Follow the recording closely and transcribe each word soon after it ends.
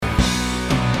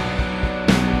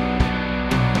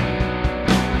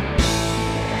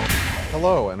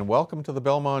Hello and welcome to the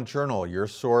Belmont Journal, your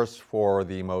source for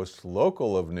the most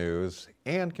local of news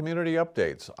and community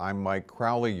updates. I'm Mike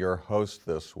Crowley, your host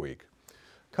this week.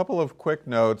 A couple of quick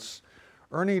notes.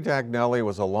 Ernie Dagnelli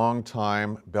was a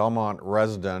longtime Belmont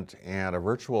resident and a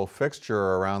virtual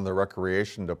fixture around the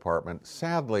Recreation Department.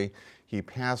 Sadly, he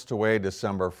passed away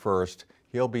December 1st.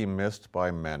 He'll be missed by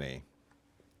many.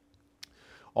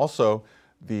 Also,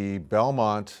 the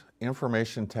Belmont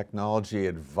Information Technology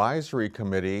Advisory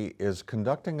Committee is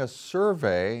conducting a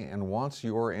survey and wants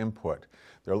your input.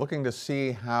 They're looking to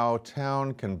see how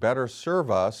town can better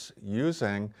serve us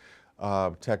using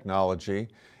technology,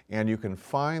 and you can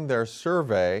find their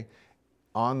survey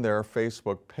on their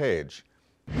Facebook page.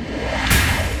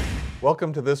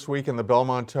 Welcome to This Week in the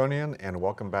Belmontonian, and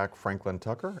welcome back Franklin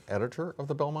Tucker, editor of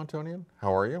the Belmontonian.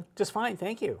 How are you? Just fine,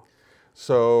 thank you.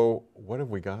 So, what have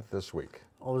we got this week?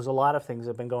 Well, there's a lot of things that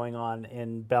have been going on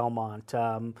in Belmont.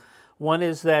 One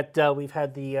is that we've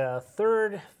had the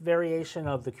third variation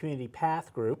of the Community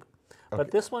Path Group, but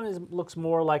this one looks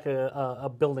more like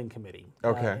a building committee.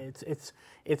 Okay.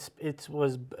 It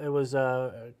was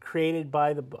created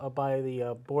by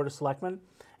the Board of Selectmen,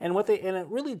 and it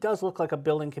really does look like a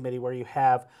building committee where you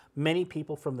have many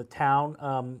people from the town,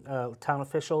 town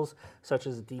officials such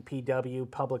as the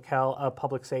DPW, public health,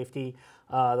 public safety,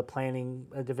 the planning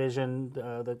division,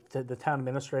 the town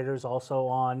administrator is also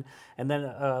on, and then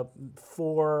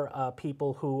four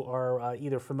people who are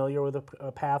either familiar with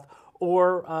the path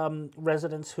or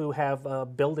residents who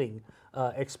have building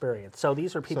experience. So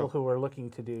these are people who are looking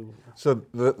to do. So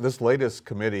this latest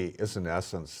committee is in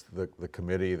essence the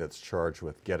committee that's charged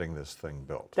with getting this thing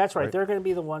built. That's right. They're going to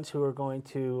be the ones who are going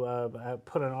to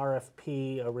put an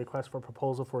RFP, a request for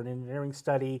proposal for an engineering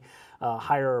study,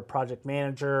 hire a project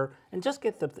manager, and just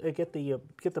get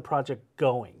the project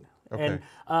going. Okay.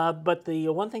 And but the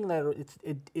one thing that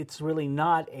it's really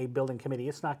not a building committee.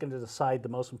 It's not going to decide the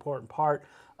most important part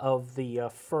of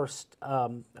the first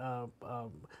part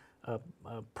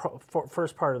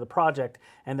of the project,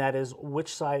 and that is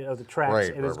which side of the tracks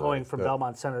it is going from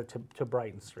Belmont Center to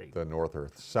Brighton Street. The north or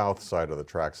south side of the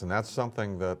tracks, and that's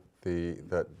something that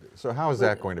so how is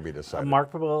that going to be decided?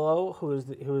 Mark Babillo, who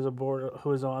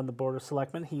is on the Board of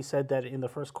Selectmen, he said that in the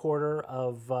first quarter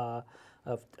of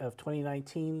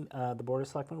 2019, the Board of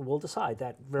Selectmen will decide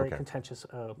that very contentious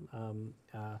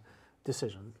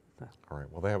decision. All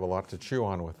right. Well, they have a lot to chew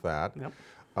on with that.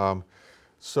 Yep.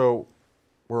 So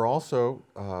we're also,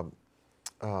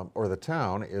 or the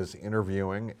town is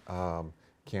interviewing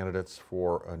candidates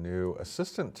for a new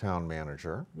assistant town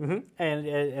manager. Mm-hmm.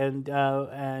 And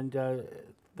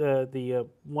the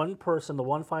one person, the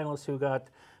one finalist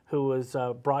who was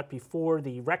brought before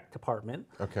the rec department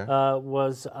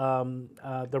was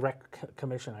the rec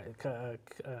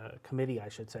committee, I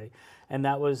should say, and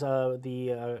that was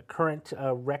the current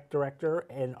rec director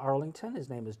in Arlington. His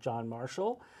name is John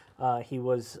Marshall.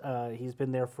 He's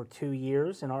been there for 2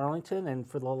 years in Arlington, and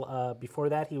for the before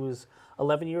that he was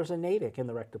 11 years in Natick in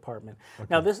the rec department.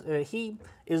 Now he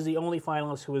is the only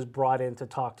finalist who was brought in to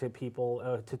talk to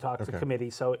people, to talk to committee.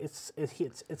 So it's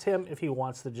him if he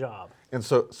wants the job. And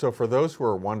so for those who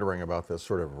are wondering about this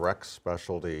sort of rec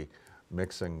specialty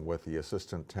mixing with the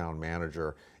assistant town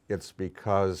manager, it's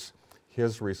because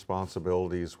his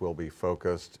responsibilities will be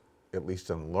focused, at least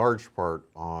in large part,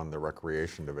 on the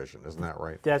Recreation Division. Isn't that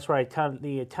right? That's right.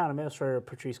 The town administrator,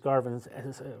 Patrice Garvin,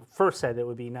 first said it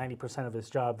would be 90% of his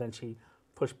job. Then she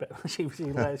pushed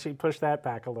she pushed that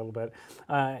back a little bit.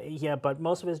 But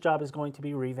most of his job is going to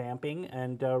be revamping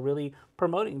and really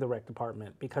promoting the rec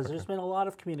department, because there's been a lot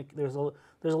of there's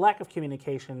a lack of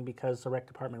communication, because the rec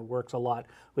department works a lot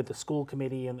with the school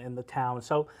committee and the town.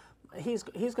 So he's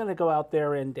going to go out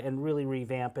there and really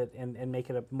revamp it and make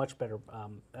it a much better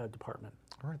department.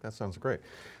 All right, that sounds great.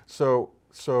 So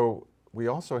we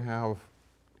also have,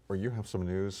 or you have some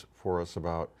news for us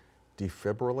about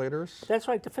defibrillators? That's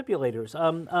right, defibrillators.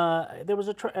 There was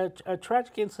a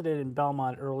tragic incident in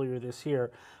Belmont earlier this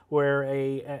year where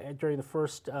during the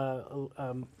first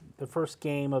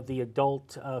game of the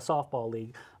adult softball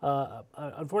league,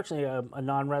 unfortunately a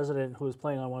non-resident who was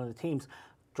playing on one of the teams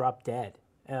dropped dead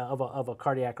of a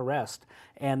cardiac arrest,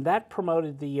 and that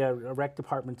promoted the rec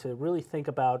department to really think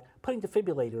about putting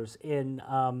defibrillators in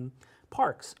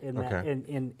parks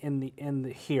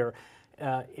here.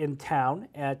 In town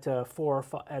at 4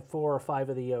 or 5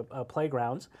 of the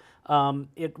playgrounds.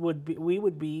 We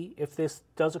would be, if this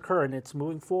does occur and it's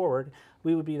moving forward,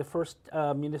 we would be the first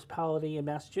municipality in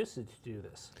Massachusetts to do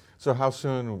this. So how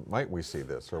soon might we see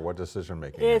this, or what decision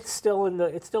making? It's still in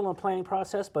the planning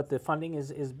process, but the funding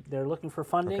is they're looking for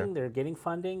funding. Okay. They're getting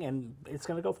funding, and it's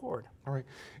going to go forward. All right.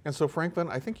 And so, Franklin,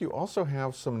 I think you also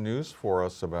have some news for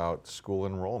us about school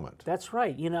enrollment. That's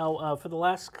right. You know, for the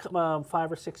last 5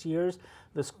 or 6 years,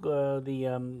 the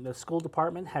school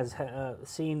department has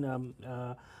seen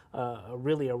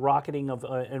really a rocketing of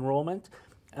enrollment,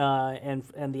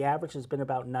 and the average has been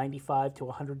about 95 to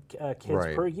 100 kids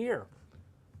Right. per year.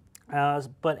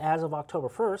 But as of October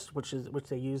 1st, which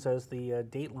they use as the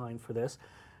date line for this,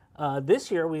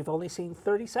 this year we've only seen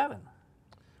 37.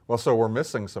 Well, so we're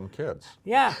missing some kids.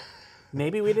 Yeah,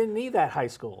 maybe we didn't need that high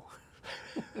school.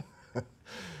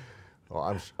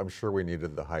 Well, I'm sure we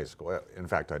needed the high school. In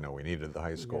fact, I know we needed the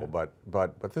high school, but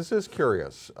this is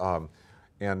curious,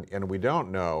 and we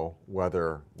don't know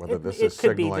whether this is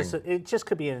signaling. It just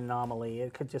could be an anomaly.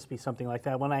 It could just be something like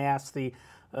that. When I asked the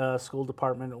school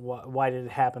department why did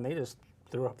it happen, they just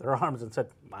threw up their arms and said,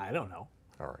 "I don't know."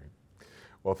 All right.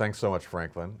 Well, thanks so much,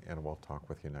 Franklin, and we'll talk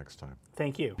with you next time.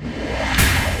 Thank you.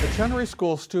 The Chenery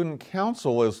School Student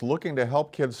Council is looking to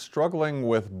help kids struggling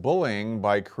with bullying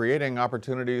by creating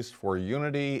opportunities for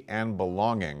unity and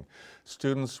belonging.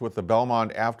 Students with the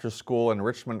Belmont After School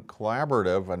Enrichment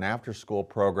Collaborative, an after-school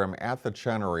program at the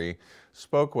Chenery,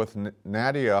 spoke with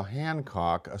Nadia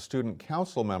Hancock, a student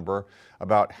council member,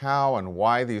 about how and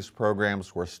why these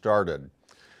programs were started.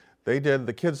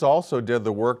 The kids also did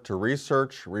the work to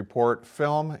research, report,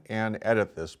 film, and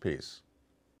edit this piece.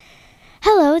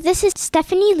 Hello, this is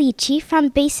Stephanie Leachy from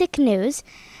Basic News,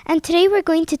 and today we're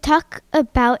going to talk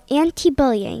about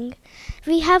anti-bullying.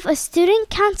 We have a student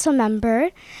council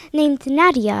member named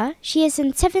Nadia. She is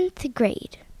in 7th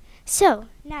grade. So,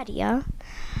 Nadia,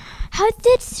 how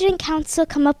did student council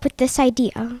come up with this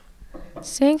idea?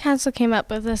 Student council came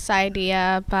up with this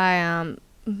idea by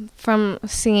from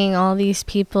seeing all these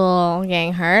people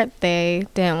getting hurt. They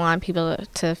didn't want people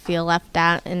to feel left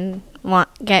out and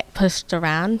get pushed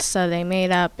around, so they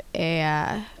made up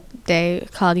a day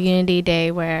called Unity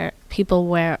Day where people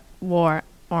wore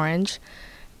orange,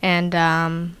 and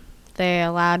they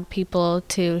allowed people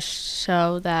to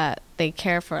show that they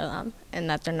care for them and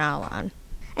that they're not alone.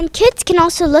 And kids can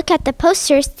also look at the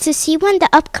posters to see when the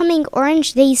upcoming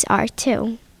Orange Days are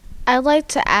too. I'd like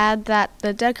to add that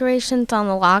the decorations on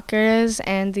the lockers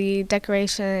and the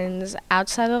decorations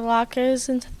outside of the lockers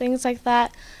and things like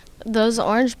that, those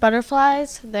orange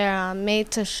butterflies, they're made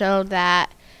to show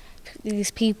that these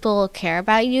people care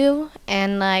about you.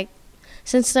 And like,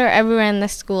 since they're everywhere in the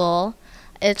school,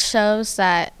 it shows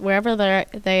that wherever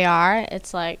they are,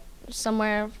 it's like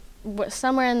somewhere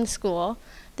in the school,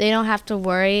 they don't have to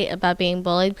worry about being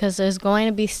bullied because there's going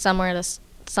to be someone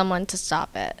to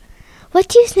stop it. What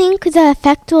do you think the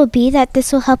effect will be that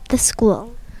this will help the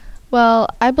school? Well,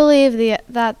 I believe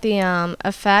that the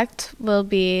effect will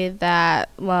be that,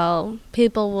 well,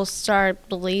 people will start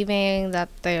believing that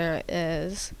there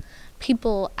is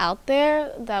people out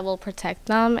there that will protect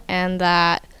them, and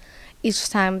that each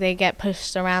time they get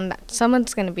pushed around, that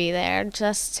someone's going to be there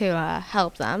just to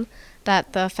help them.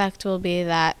 That the effect will be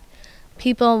that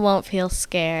people won't feel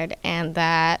scared, and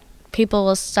that people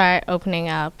will start opening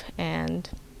up and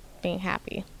being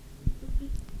happy.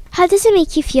 How does it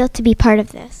make you feel to be part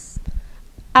of this?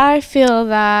 I feel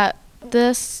that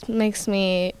this makes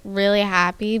me really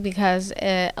happy because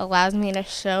it allows me to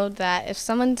show that if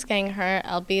someone's getting hurt,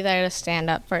 I'll be there to stand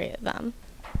up for them.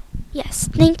 Yes,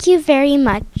 thank you very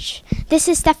much. This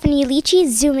is Stephanie Leachy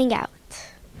zooming out.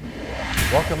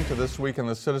 Welcome to This Week in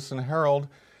the Citizen Herald,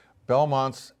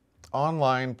 Belmont's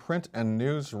online print and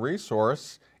news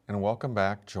resource. And welcome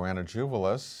back, Joanna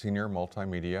Juvelis, Senior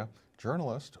Multimedia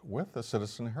Journalist with the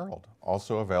Citizen Herald,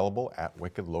 also available at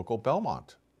Wicked Local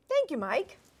Belmont. Thank you,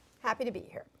 Mike. Happy to be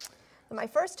here. My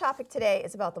first topic today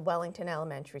is about the Wellington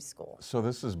Elementary School. So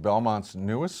this is Belmont's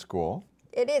newest school.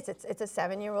 It is. It's a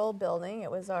 7-year-old building.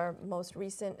 It was our most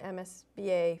recent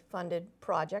MSBA-funded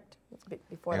project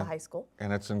before the high school.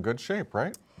 And it's in good shape,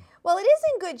 right? Well, it is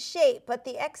in good shape, but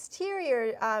the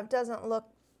exterior doesn't look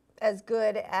as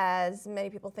good as many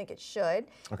people think it should.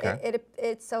 Okay.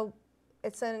 It's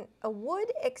a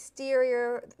wood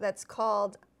exterior that's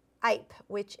called Ipe,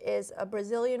 which is a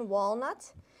Brazilian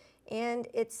walnut, and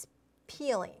it's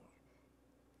peeling.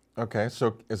 Okay,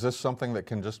 so is this something that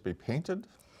can just be painted?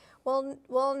 Well,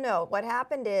 no. What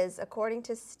happened is, according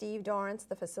to Steve Dorrance,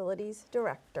 the facilities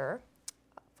director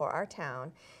for our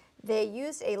town, they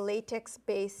used a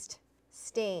latex-based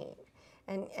stain.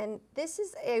 And this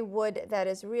is a wood that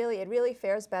is really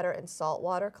fares better in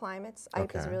saltwater climates.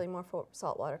 Ipe is really more for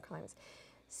saltwater climates.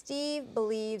 Steve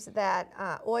believes that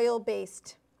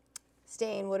oil-based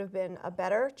stain would have been a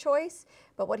better choice,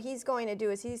 but what he's going to do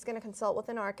is he's going to consult with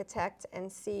an architect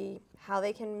and see how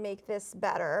they can make this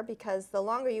better, because the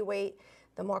longer you wait,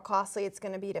 the more costly it's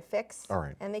going to be to fix. All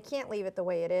right. And they can't leave it the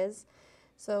way it is.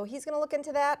 So he's going to look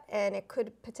into that, and it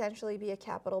could potentially be a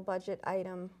capital budget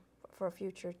item for a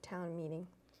future town meeting.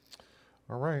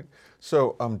 All right.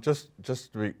 So just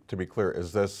to be clear,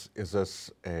 is this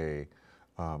a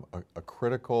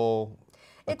critical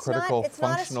It's critical not, it's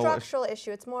not a functional structural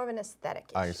issue. It's more of an aesthetic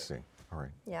issue. I see. All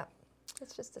right. Yeah,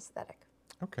 it's just aesthetic.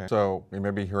 Okay. So we may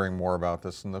be hearing more about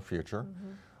this in the future.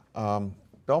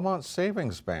 Belmont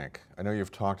Savings Bank. I know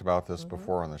you've talked about this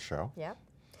before on the show. Yep.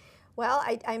 Well,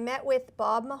 I met with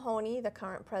Bob Mahoney, the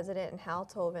current president, and Hal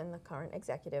Tobin, the current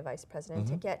executive vice president,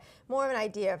 to get more of an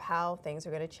idea of how things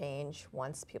are going to change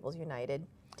once People's United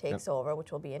takes over,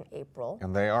 which will be in April.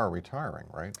 And they are retiring,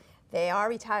 right? They are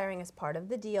retiring as part of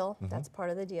the deal. That's part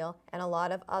of the deal. And a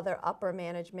lot of other upper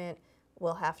management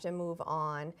will have to move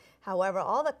on. However,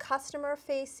 all the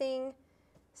customer-facing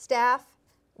staff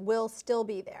will still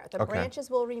be there. The branches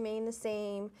will remain the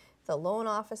same. The loan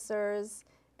officers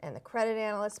and the credit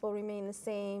analysts will remain the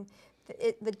same.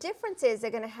 The difference is they're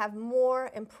going to have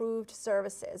more improved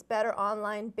services, better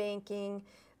online banking,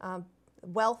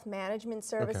 wealth management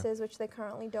services, which they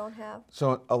currently don't have.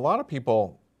 So a lot of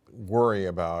people worry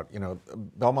about,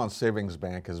 Belmont Savings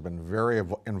Bank has been very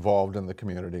involved in the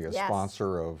community, a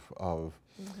sponsor of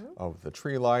the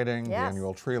tree lighting, the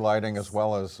annual tree lighting, as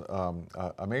well as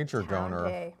a major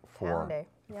donor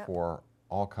for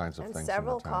all kinds of things in the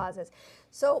several town. causes.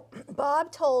 So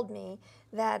Bob told me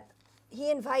that he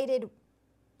invited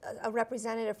a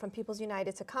representative from People's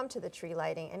United to come to the tree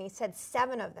lighting, and he said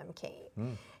 7 of them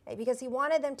came. Because he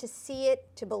wanted them to see it,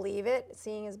 to believe it,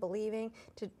 seeing is believing,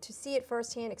 to see it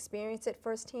firsthand, experience it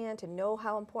firsthand, to know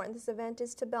how important this event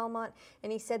is to Belmont.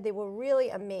 And he said they were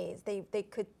really amazed. They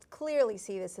could clearly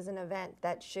see this as an event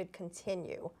that should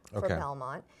continue for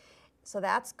Belmont. So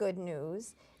that's good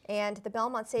news. And the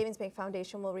Belmont Savings Bank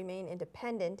Foundation will remain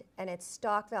independent, and its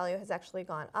stock value has actually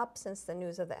gone up since the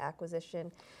news of the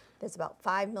acquisition. There's about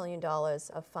 $5 million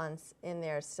of funds in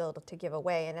there still to give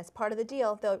away, and as part of the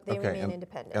deal, they remain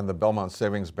independent. And the Belmont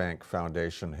Savings Bank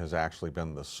Foundation has actually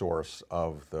been the source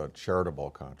of the charitable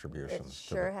contributions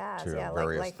to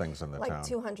various things in the town. Like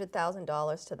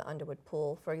 $200,000 to the Underwood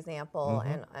Pool, for example,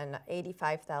 and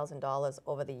 $85,000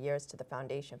 over the years to the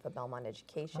Foundation for Belmont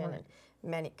Education,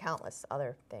 and countless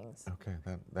other things. Okay,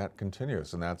 that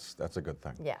continues, and that's a good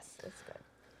thing. Yes, it's good.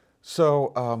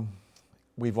 So.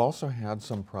 We've also had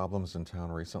some problems in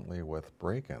town recently with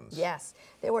break-ins. Yes,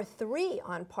 there were 3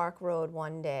 on Park Road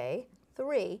one day.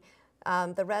 3.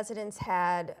 The residents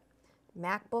had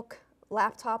MacBook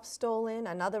laptops stolen.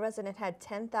 Another resident had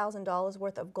 $10,000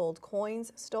 worth of gold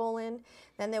coins stolen.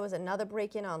 Then there was another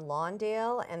break-in on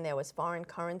Lawndale, and there was foreign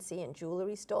currency and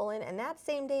jewelry stolen. And that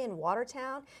same day in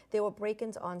Watertown, there were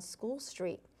break-ins on School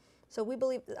Street. So we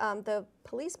believe, the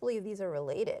police believe these are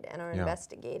related and are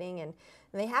investigating, and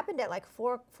they happened at like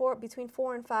between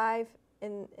 4 and 5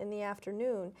 in the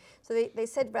afternoon. So they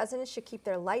said residents should keep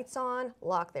their lights on,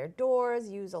 lock their doors,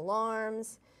 use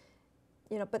alarms,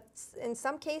 but in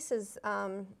some cases,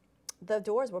 the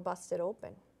doors were busted open,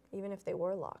 even if they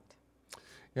were locked.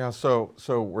 Yeah, so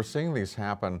we're seeing these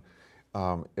happen.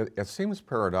 It seems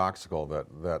paradoxical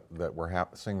that we're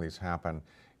seeing these happen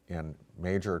in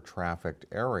major trafficked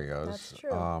areas. That's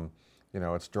true.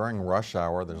 It's during rush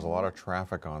hour. There's a lot of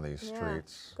traffic on these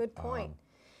streets. Good point.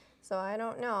 So I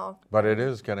don't know. But it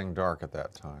is getting dark at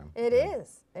that time. It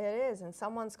is, and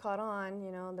someone's caught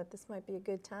on, that this might be a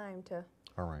good time to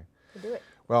do it.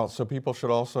 Well, so people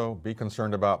should also be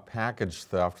concerned about package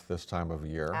theft this time of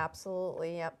year.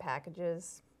 Absolutely, yep,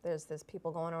 packages. There's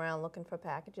people going around looking for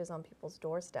packages on people's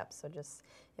doorsteps. So just,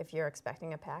 if you're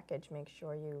expecting a package, make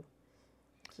sure you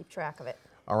keep track of it.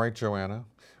 All right, Joanna,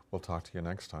 we'll talk to you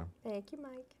next time. Thank you,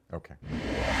 Mike. Okay.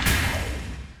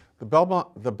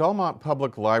 The Belmont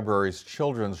Public Library's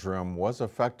children's room was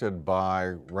affected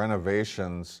by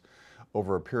renovations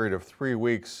over a period of 3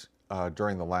 weeks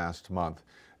during the last month.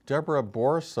 Deborah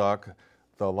Borsuk,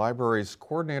 the library's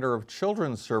coordinator of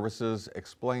children's services,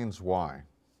 explains why.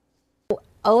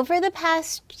 Over the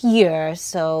past year,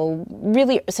 so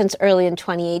really since early in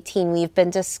 2018, we've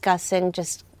been discussing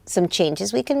just some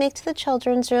changes we can make to the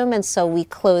children's room, and so we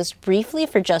closed briefly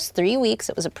for just 3 weeks.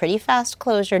 It was a pretty fast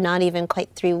closure, not even quite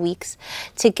 3 weeks,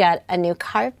 to get a new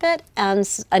carpet and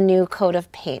a new coat of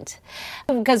paint.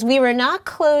 Because we were not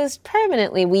closed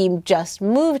permanently, we just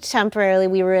moved temporarily.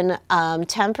 We were in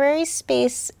temporary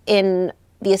space in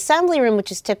the assembly room,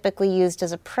 which is typically used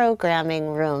as a programming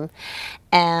room.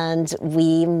 And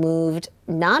we moved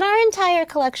not our entire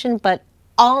collection, but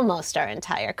almost our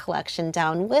entire collection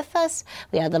down with us.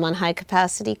 We had them on high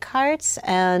capacity carts,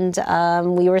 and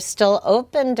we were still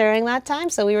open during that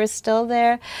time, so we were still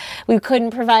there. We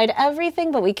couldn't provide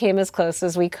everything, but we came as close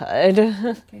as we could.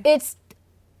 Okay.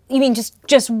 You mean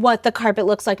just what the carpet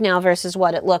looks like now versus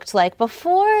what it looked like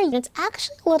before? It's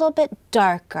actually a little bit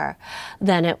darker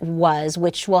than it was,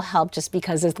 which will help just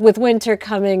because with winter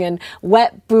coming and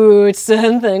wet boots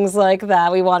and things like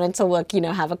that, we wanted to look,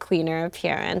 have a cleaner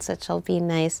appearance, which will be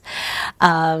nice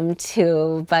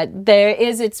too. But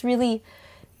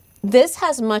this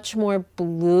has much more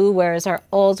blue, whereas our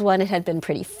old one, it had been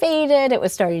pretty faded. It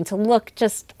was starting to look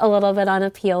just a little bit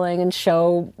unappealing and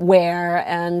show wear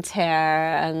and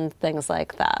tear and things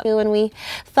like that. And we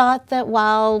thought that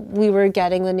while we were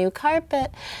getting the new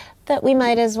carpet, that we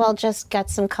might as well just get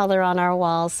some color on our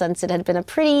walls, since it had been a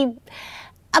pretty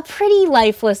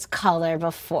lifeless color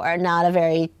before, not a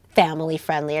very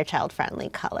family-friendly or child-friendly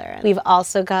color. We've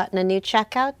also gotten a new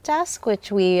checkout desk, which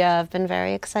we have been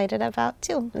very excited about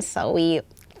too. So we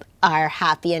are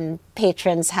happy, and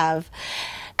patrons have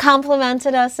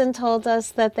complimented us and told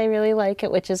us that they really like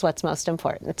it, which is what's most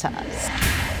important to us.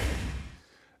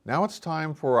 Now it's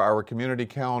time for our community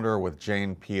calendar with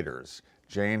Jane Peters.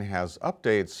 Jane has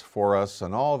updates for us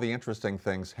on all the interesting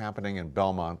things happening in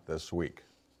Belmont this week.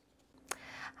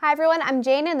 Hi everyone, I'm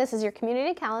Jane, and this is your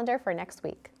community calendar for next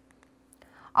week.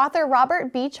 Author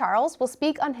Robert B. Charles will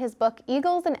speak on his book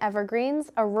Eagles and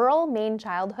Evergreens, A Rural Maine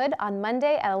Childhood on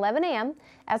Monday at 11 a.m.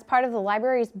 as part of the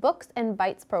library's Books and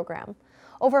Bites program.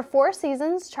 Over 4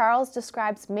 seasons, Charles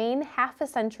describes Maine half a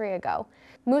century ago,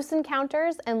 moose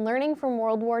encounters, and learning from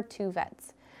World War II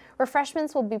vets.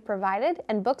 Refreshments will be provided,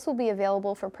 and books will be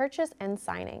available for purchase and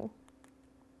signing.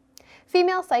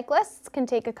 Female cyclists can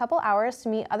take a couple hours to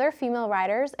meet other female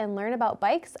riders and learn about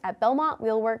bikes at Belmont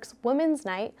Wheelworks Women's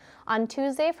Night on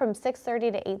Tuesday from 6:30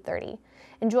 to 8:30.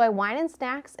 Enjoy wine and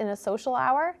snacks in a social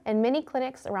hour and mini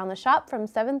clinics around the shop from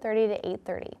 7:30 to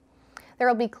 8:30. There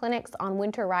will be clinics on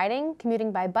winter riding,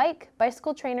 commuting by bike,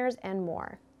 bicycle trainers, and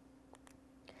more.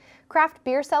 Craft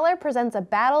Beer Cellar presents a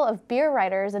battle of beer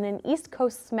writers in an East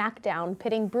Coast smackdown,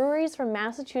 pitting breweries from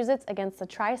Massachusetts against the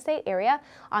tri-state area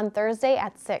on Thursday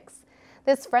at 6.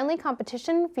 This friendly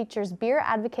competition features beer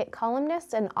advocate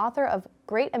columnist and author of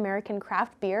Great American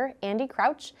Craft Beer, Andy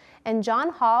Crouch, and John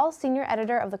Hall, senior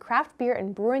editor of the Craft Beer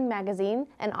and Brewing magazine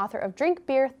and author of Drink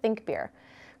Beer, Think Beer.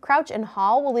 Crouch and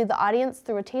Hall will lead the audience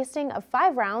through a tasting of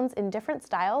 5 rounds in different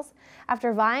styles.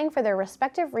 After vying for their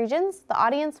respective regions, the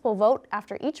audience will vote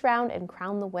after each round and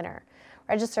crown the winner.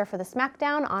 Register for the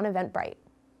Smackdown on Eventbrite.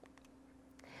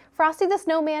 Frosty the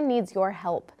Snowman needs your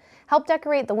help. Help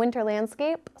decorate the winter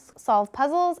landscape, solve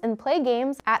puzzles, and play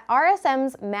games at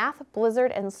RSM's Math,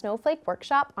 Blizzard, and Snowflake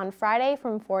Workshop on Friday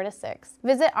from 4 to 6.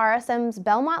 Visit RSM's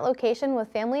Belmont location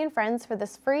with family and friends for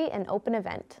this free and open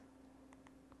event.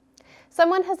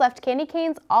 Someone has left candy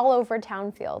canes all over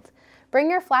Townfield. Bring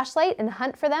your flashlight and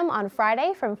hunt for them on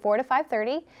Friday from 4 to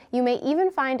 5:30. You may even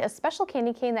find a special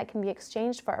candy cane that can be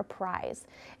exchanged for a prize.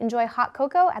 Enjoy hot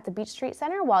cocoa at the Beach Street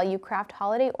Center while you craft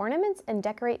holiday ornaments and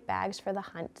decorate bags for the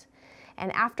hunt.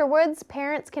 And afterwards,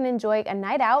 parents can enjoy a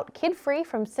night out, kid-free,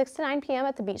 from 6 to 9 p.m.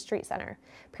 at the Beach Street Center.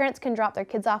 Parents can drop their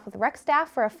kids off with rec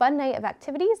staff for a fun night of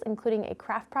activities, including a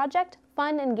craft project,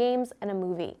 fun and games, and a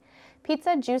movie.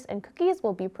 Pizza, juice, and cookies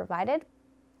will be provided.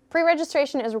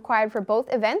 Pre-registration is required for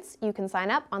both events. You can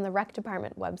sign up on the Rec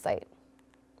Department website.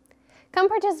 Come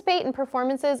participate in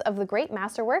performances of the Great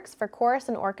Masterworks for chorus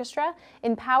and orchestra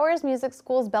in Powers Music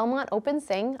School's Belmont Open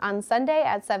Sing on Sunday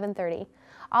at 7:30.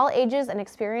 All ages and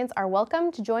experience are welcome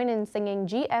to join in singing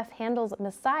G.F. Handel's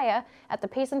Messiah at the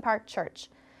Payson Park Church.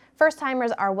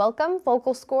 First-timers are welcome,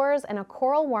 vocal scores, and a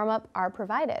choral warm-up are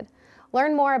provided.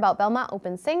 Learn more about Belmont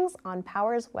Open Sings on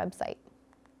Powers' website.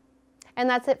 And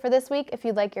that's it for this week. If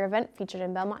you'd like your event featured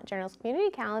in Belmont Journal's community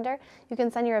calendar, you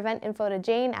can send your event info to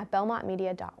Jane at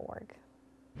belmontmedia.org.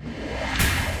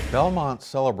 Belmont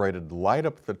celebrated Light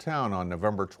Up the Town on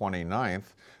November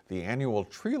 29th, the annual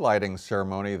tree lighting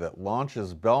ceremony that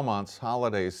launches Belmont's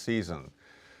holiday season.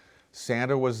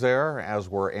 Santa was there, as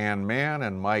were Ann Mann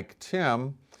and Mike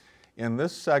Tim, in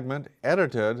this segment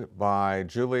edited by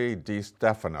Julie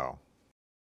DiStefano.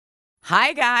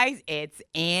 Hi guys, it's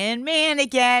Ann Mann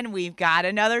again. We've got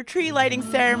another tree lighting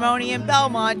ceremony in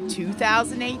Belmont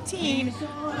 2018.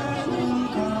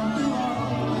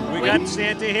 We got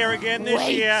Santa here again this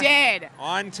year. We did.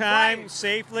 On time,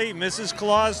 safely. Mrs.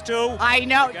 Claus too. I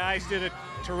know. You guys did a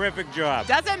terrific job.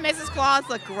 Doesn't Mrs. Claus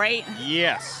look great?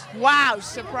 Yes. Wow,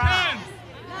 surprise. 10,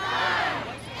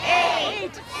 9,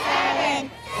 8,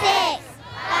 7, 6,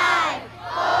 5,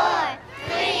 4,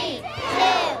 3, 2,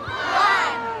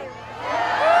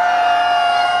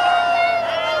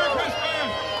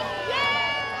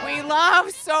 1. We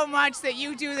love so much that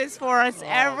you do this for us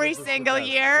every single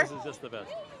year. This is just the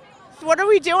best. So what are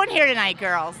we doing here tonight,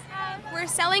 girls? We're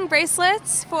selling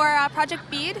bracelets for Project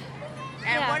Bead.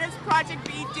 And what does Project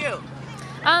Bead do?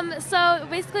 So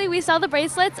basically we sell the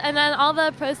bracelets and then all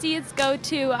the proceeds go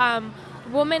to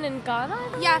women in Ghana.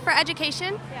 Yeah, for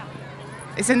education. Yeah.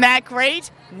 Isn't that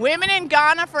great? Women in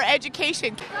Ghana for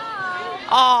education.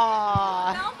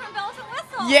 Aww. Bell from Bells and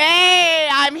Whistles. Yay!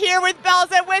 I'm here with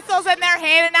Bells and Whistles and they're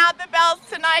handing out the bells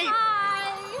tonight.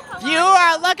 Hi. You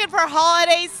are looking for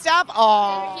holiday stuff?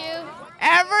 Oh. Thank you.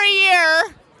 Every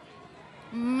year,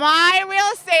 my real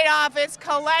estate office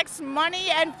collects money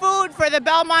and food for the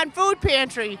Belmont Food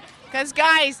Pantry. Because,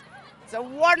 guys, it's a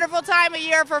wonderful time of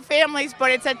year for families,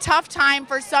 but it's a tough time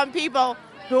for some people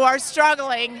who are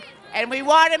struggling. And we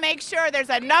want to make sure there's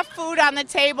enough food on the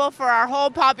table for our whole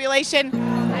population.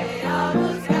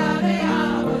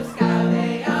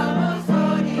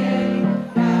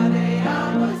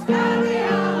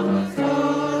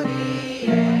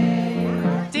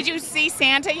 Did you see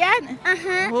Santa yet?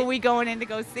 Uh-huh. Who are we going in to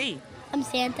go see? I'm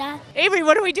Santa. Avery,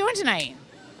 what are we doing tonight?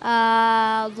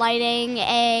 Lighting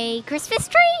a Christmas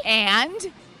tree.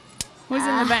 And who's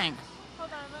in the bank?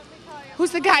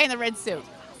 Who's the guy in the red suit?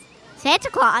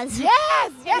 Santa Claus.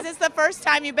 Yes, yes. Is this the first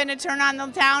time you've been to Turn On the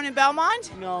Town in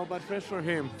Belmont? No, but first for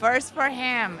him. First for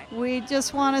him. We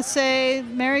just want to say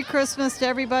Merry Christmas to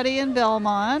everybody in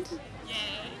Belmont.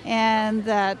 And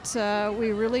that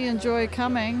we really enjoy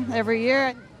coming every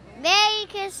year. Merry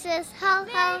Christmas, ho,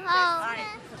 ho, ho.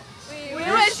 We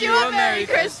wish you a Merry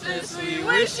Christmas. We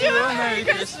wish you a Merry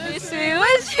Christmas. We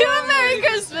wish you a Merry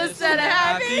Christmas and a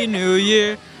Happy New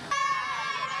Year.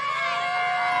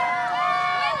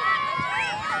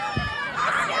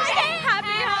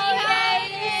 Happy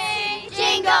holidays.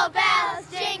 Jingle bells,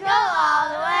 jingle all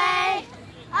the way.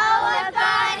 Oh, what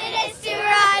fun it is to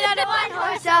ride on a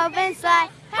one-horse open sleigh.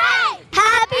 Hey!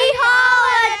 Happy holidays!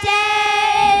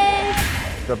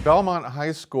 The Belmont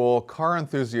High School Car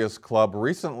Enthusiasts Club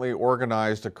recently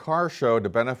organized a car show to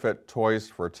benefit Toys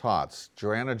for Tots.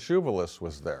 Joanna Jubilis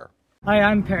was there. Hi,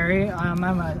 I'm Perry.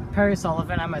 I'm Perry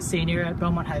Sullivan. I'm a senior at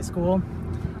Belmont High School.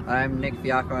 I'm Nick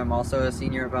Fiacco. I'm also a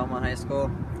senior at Belmont High School.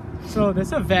 So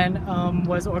this event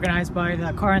was organized by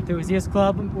the Car Enthusiasts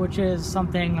Club, which is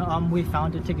something we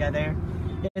founded together.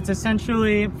 It's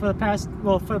essentially for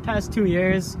the past 2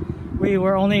 years, we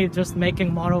were only just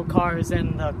making model cars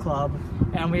in the club,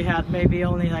 and we had maybe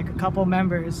only like a couple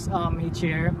members each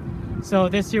year. So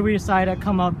this year we decided to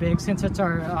come up big since it's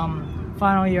our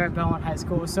final year at Belmont High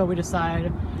School. So we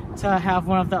decided to have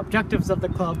one of the objectives of the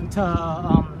club to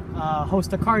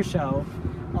host a car show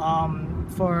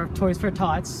for Toys for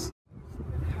Tots.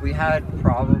 We had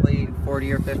probably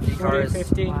 40 or 50 cars.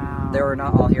 50. Wow. They were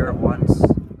not all here at once,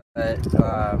 but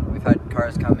we've had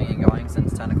cars coming and going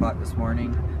since 10 o'clock this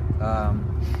morning.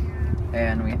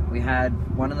 And we had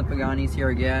one of the Paganis here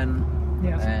again,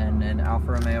 yes, and an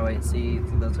Alfa Romeo 8C.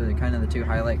 So those are kind of the two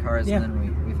highlight cars. Yeah. And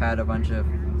then we've had a bunch of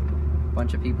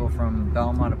people from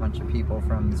Belmont, a bunch of people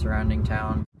from the surrounding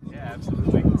town. Yeah,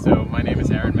 absolutely. So my name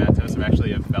is Aaron Matos. I'm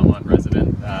actually a Belmont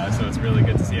resident, so it's really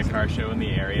good to see a car show in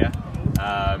the area.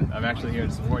 I'm actually here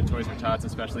to support Toys for Tots,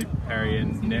 especially Perry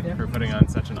and Nick for putting on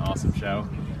such an awesome show.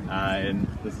 And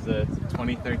this is a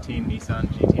 2013 Nissan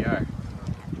GTR.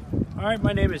 All right,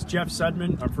 my name is Jeff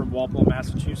Sudman. I'm from Walpole,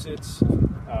 Massachusetts.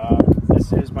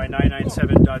 This is my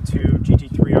 997.2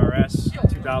 GT3 RS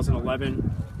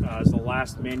 2011. It's the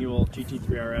last manual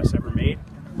GT3 RS ever made.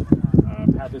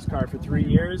 I've had this car for 3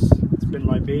 years. It's been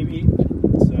my baby.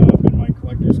 It's been my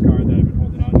collector's car that I've been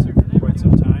holding on to for quite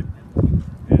some time.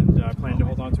 And I plan to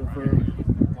hold on to it for a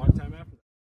long time after.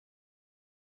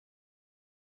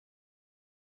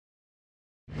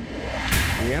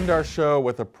 We end our show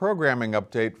with a programming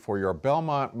update for your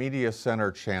Belmont Media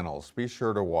Center channels. Be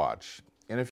sure to watch.